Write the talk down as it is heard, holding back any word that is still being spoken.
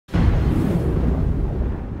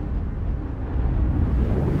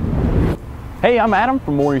Hey, I'm Adam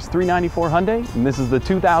from Morrie's 394 Hyundai, and this is the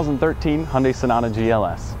 2013 Hyundai Sonata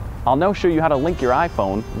GLS. I'll now show you how to link your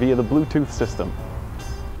iPhone via the Bluetooth system.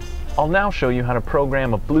 I'll now show you how to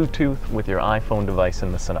program a Bluetooth with your iPhone device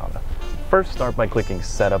in the Sonata. First, start by clicking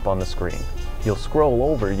Setup on the screen. You'll scroll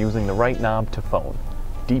over using the right knob to Phone.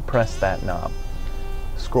 Depress that knob.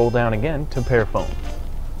 Scroll down again to Pair Phone.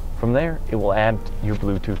 From there, it will add your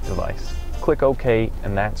Bluetooth device. Click OK,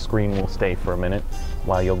 and that screen will stay for a minute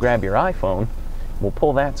while you'll grab your iPhone. We'll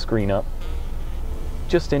pull that screen up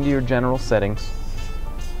just into your general settings.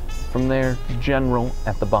 From there, general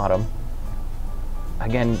at the bottom.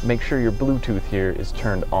 Again, make sure your Bluetooth here is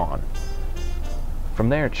turned on. From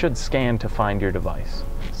there, it should scan to find your device,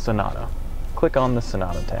 Sonata. Click on the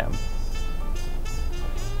Sonata tab.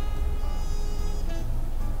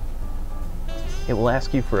 It will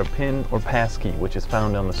ask you for a PIN or passkey, which is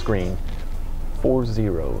found on the screen. 4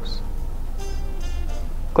 zeros.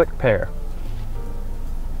 Click Pair.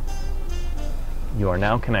 You are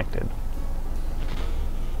now connected.